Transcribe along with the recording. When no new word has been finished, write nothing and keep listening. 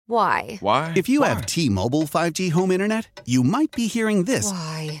Why? Why? If you have T-Mobile 5G home internet, you might be hearing this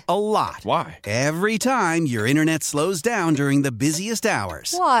Why? a lot. Why? Every time your internet slows down during the busiest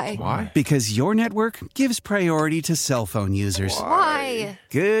hours. Why? Why? Because your network gives priority to cell phone users. Why?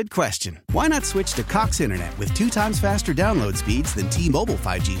 Good question. Why not switch to Cox Internet with 2 times faster download speeds than T-Mobile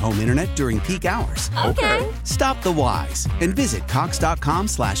 5G home internet during peak hours? Okay. Stop the whys and visit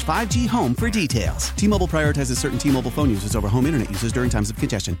cox.com/5G home for details. T-Mobile prioritizes certain T-Mobile phone users over home internet users during times of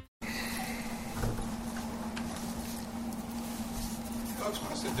congestion. Coach,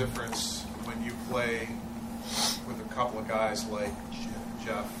 what's the difference when you play with a couple of guys like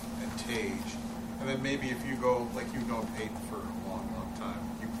Jeff and Tage, and then maybe if you go, like you've known Peyton for a long, long time,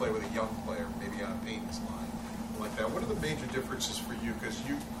 you play with a young player, maybe on Peyton's line, like that. What are the major differences for you? Because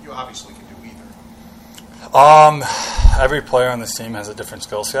you obviously can do either. Every player on this team has a different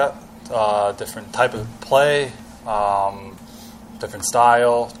skill set, different type of play, different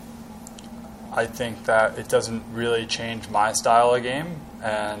style. I think that it doesn't really change my style of game,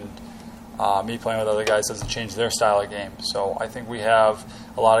 and me playing with other guys doesn't change their style of game. So I think we have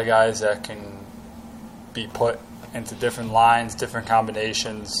a lot of guys that can be put into different lines, different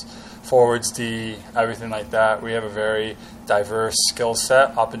combinations, forwards, D, everything like that. We have a very diverse skill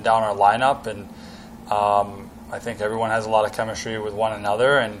set up and down our lineup, and I think everyone has a lot of chemistry with one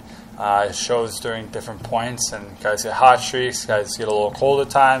another, and it shows during different points, and guys get hot streaks, guys get a little cold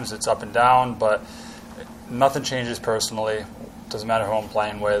at times, it's up and down, but nothing changes personally. Doesn't matter who I'm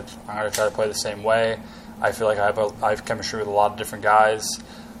playing with. I'm going to try to play the same way. I feel like I have chemistry with a lot of different guys,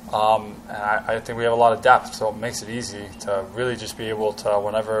 and I think we have a lot of depth, so it makes it easy to really just be able to,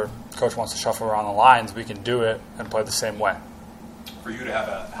 whenever coach wants to shuffle around the lines, we can do it and play the same way. For you to have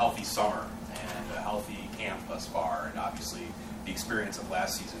a healthy summer and a healthy camp thus far, and obviously the experience of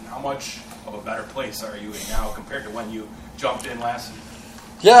last season, how much of a better place are you in now compared to when you jumped in last season?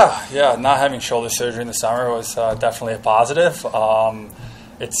 Yeah. Not having shoulder surgery in the summer was definitely a positive.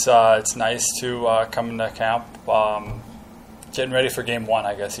 It's nice to come into camp, getting ready for game one,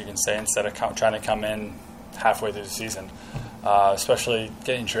 I guess you can say, instead of trying to come in halfway through the season. Especially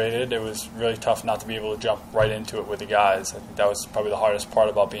getting traded, it was really tough not to be able to jump right into it with the guys. I think that was probably the hardest part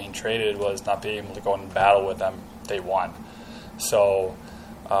about being traded, was not being able to go and battle with them day one. So,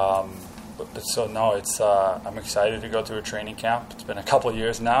 I'm excited to go through a training camp. It's been a couple of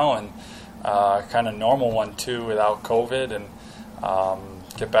years now, and kind of normal one too without COVID, and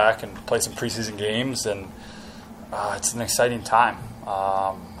get back and play some preseason games, and it's an exciting time.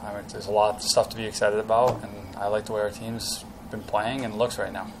 There's a lot of stuff to be excited about, and I like the way our team's been playing and looks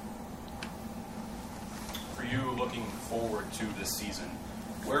right now. For you, looking forward to this season,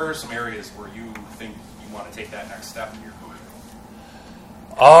 where are some areas where you think you want to take that next step in your career?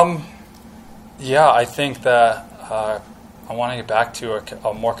 I think that I want to get back to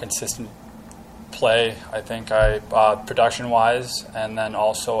a more consistent play. I think production-wise, and then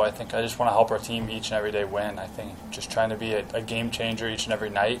also I think I just want to help our team each and every day win. I think just trying to be a game changer each and every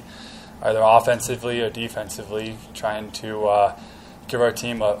night, either offensively or defensively, trying to give our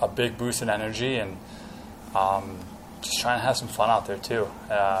team a big boost in energy, and just trying to have some fun out there too.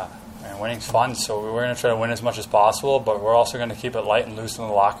 Winning's fun, so we're going to try to win as much as possible, but we're also going to keep it light and loose in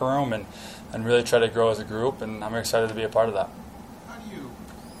the locker room, and really try to grow as a group, and I'm excited to be a part of that. How do you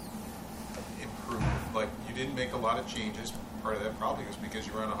improve? Like, you didn't make a lot of changes. Part of that probably was because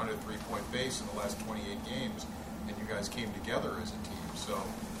you were on a 103-point base in the last 28 games, and you guys came together as a team. So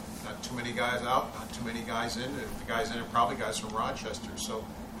not too many guys out, not too many guys in. The guys in are probably guys from Rochester. So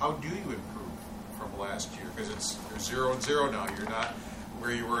how do you improve from last year? Because you're 0-0 now. You're not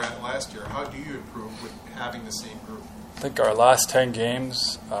where you were at last year. How do you improve with having the same group? I think our last 10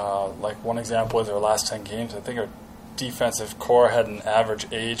 games, like one example is our last 10 games, I think our defensive core had an average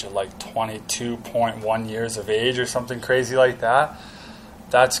age of like 22.1 years of age or something crazy like that.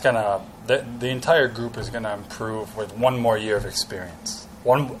 That's the entire group is going to improve with one more year of experience.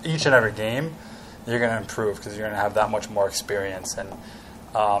 Each and every game, you're going to improve because you're going to have that much more experience. And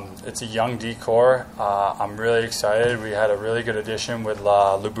it's a young D-core. I'm really excited. We had a really good addition with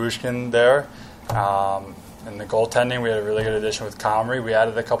Lubushkin there. In the goaltending, we had a really good addition with Comrie. We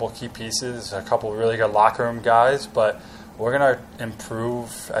added a couple key pieces, a couple really good locker room guys, but we're going to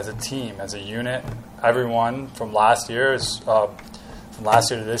improve as a team, as a unit. Everyone from last year to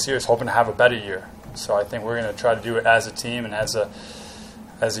this year is hoping to have a better year. So I think we're going to try to do it as a team and as a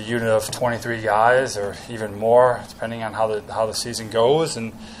unit of 23 guys, or even more, depending on how the season goes.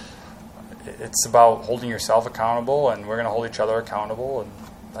 And it's about holding yourself accountable, and we're going to hold each other accountable, and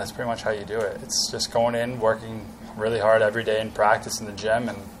that's pretty much how you do it. It's just going in, working really hard every day in practice in the gym,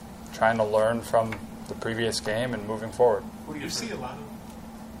 and trying to learn from the previous game and moving forward. What do you see a lot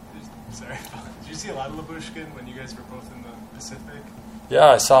Sorry. Did you see a lot of Lyubushkin when you guys were both in the Pacific? Yeah,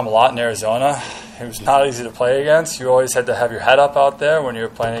 I saw him a lot in Arizona. He was not easy to play against. You always had to have your head up out there when you were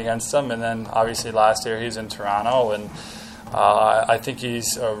playing against him. And then, obviously, last year he was in Toronto. And I think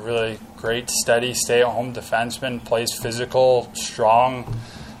he's a really great, steady, stay-at-home defenseman, plays physical, strong,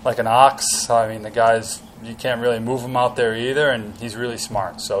 like an ox. I mean, the guy's, you can't really move him out there either, and he's really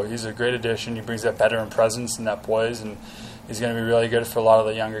smart. So he's a great addition. He brings that veteran presence and that poise, and he's going to be really good for a lot of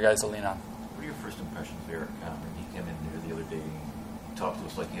the younger guys to lean on. What are your first impressions of Erik Cameron? He came in there the other day and he talked to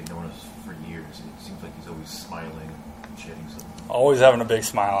us like he had known us for years. It seems like he's always smiling and shedding something. Always having a big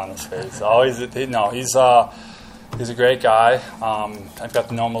smile on his face. He's a great guy. I've got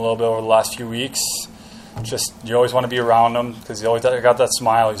to know him a little bit over the last few weeks. Just, you always want to be around him because he always got that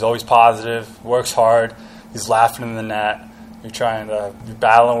smile. He's always positive, works hard. He's laughing in the net. You're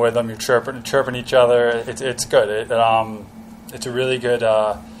battling with him. You're chirping each other. It's good. It's a really good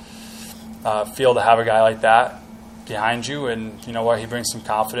feel to have a guy like that behind you. And you know what? He brings some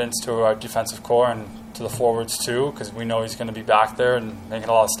confidence to our defensive core and to the forwards too, because we know he's going to be back there and making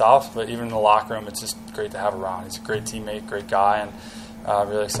a lot of stuff. But even in the locker room, it's just great to have around. He's a great teammate, great guy, and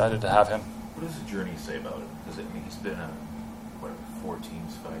really excited to have him. What does the journey say about him? Because he's been on 4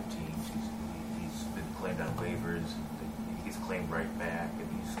 teams, 5 teams. He's been claimed on waivers. He gets claimed right back, and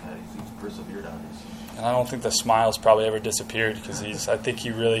he's persevered on this. And I don't think the smile's probably ever disappeared because I think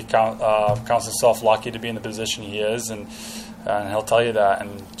he really counts himself lucky to be in the position he is, and he'll tell you that.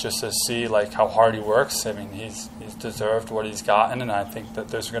 And just to see like how hard he works, I mean, he's deserved what he's gotten, and I think that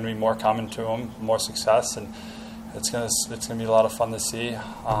there's going to be more coming to him, more success, and it's going to be a lot of fun to see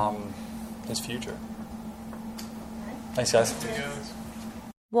his future. Thanks, guys.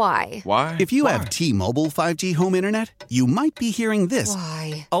 Why? If you have T-Mobile 5G home internet, you might be hearing this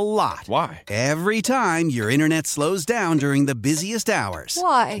Why? a lot. Why? Every time your internet slows down during the busiest hours.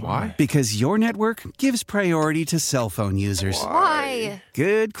 Why? Because your network gives priority to cell phone users. Why?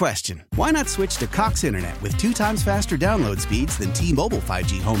 Good question. Why not switch to Cox Internet with 2 times faster download speeds than T-Mobile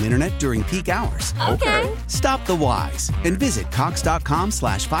 5G home internet during peak hours? Okay. Stop the whys and visit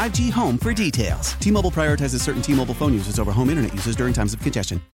cox.com/5G home for details. T-Mobile prioritizes certain T-Mobile phone users over home internet users during times of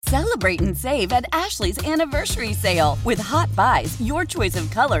congestion. Celebrate and save at Ashley's Anniversary Sale. With Hot Buys, your choice of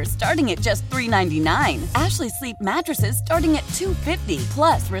colors starting at just $3.99. Ashley Sleep mattresses starting at $2.50.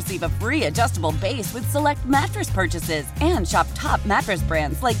 Plus, receive a free adjustable base with select mattress purchases. And shop top mattress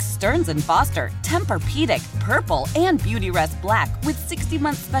brands like Stearns & Foster, Tempur-Pedic, Purple, and Beautyrest Black with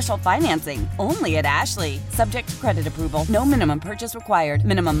 60-month special financing. Only at Ashley. Subject to credit approval. No minimum purchase required.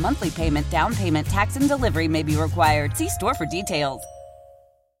 Minimum monthly payment, down payment, tax, and delivery may be required. See store for details.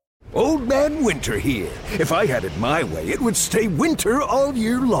 Old Man Winter here. If I had it my way, it would stay winter all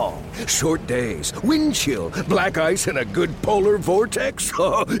year long. Short days, wind chill, black ice, and a good polar vortex.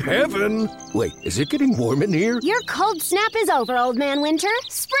 Oh, heaven! Wait, is it getting warm in here? Your cold snap is over, Old Man Winter.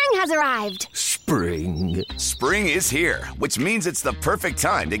 Spring has arrived. Spring. Spring is here, which means it's the perfect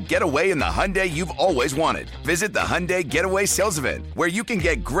time to get away in the Hyundai you've always wanted. Visit the Hyundai Getaway Sales Event, where you can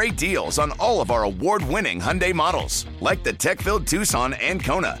get great deals on all of our award-winning Hyundai models, like the tech-filled Tucson and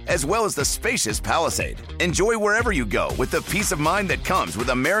Kona, as well as the spacious Palisade. Enjoy wherever you go with the peace of mind that comes with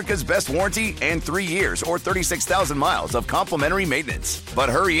America's best warranty and 3 years or 36,000 miles of complimentary maintenance. But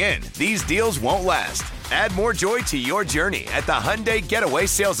hurry in, these deals won't last. Add more joy to your journey at the Hyundai Getaway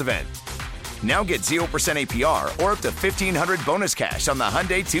Sales Event. Now get 0% APR or up to $1,500 bonus cash on the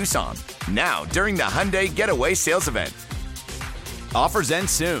Hyundai Tucson. Now, during the Hyundai Getaway Sales Event. Offers end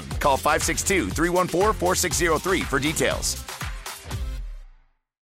soon. Call 562-314-4603 for details.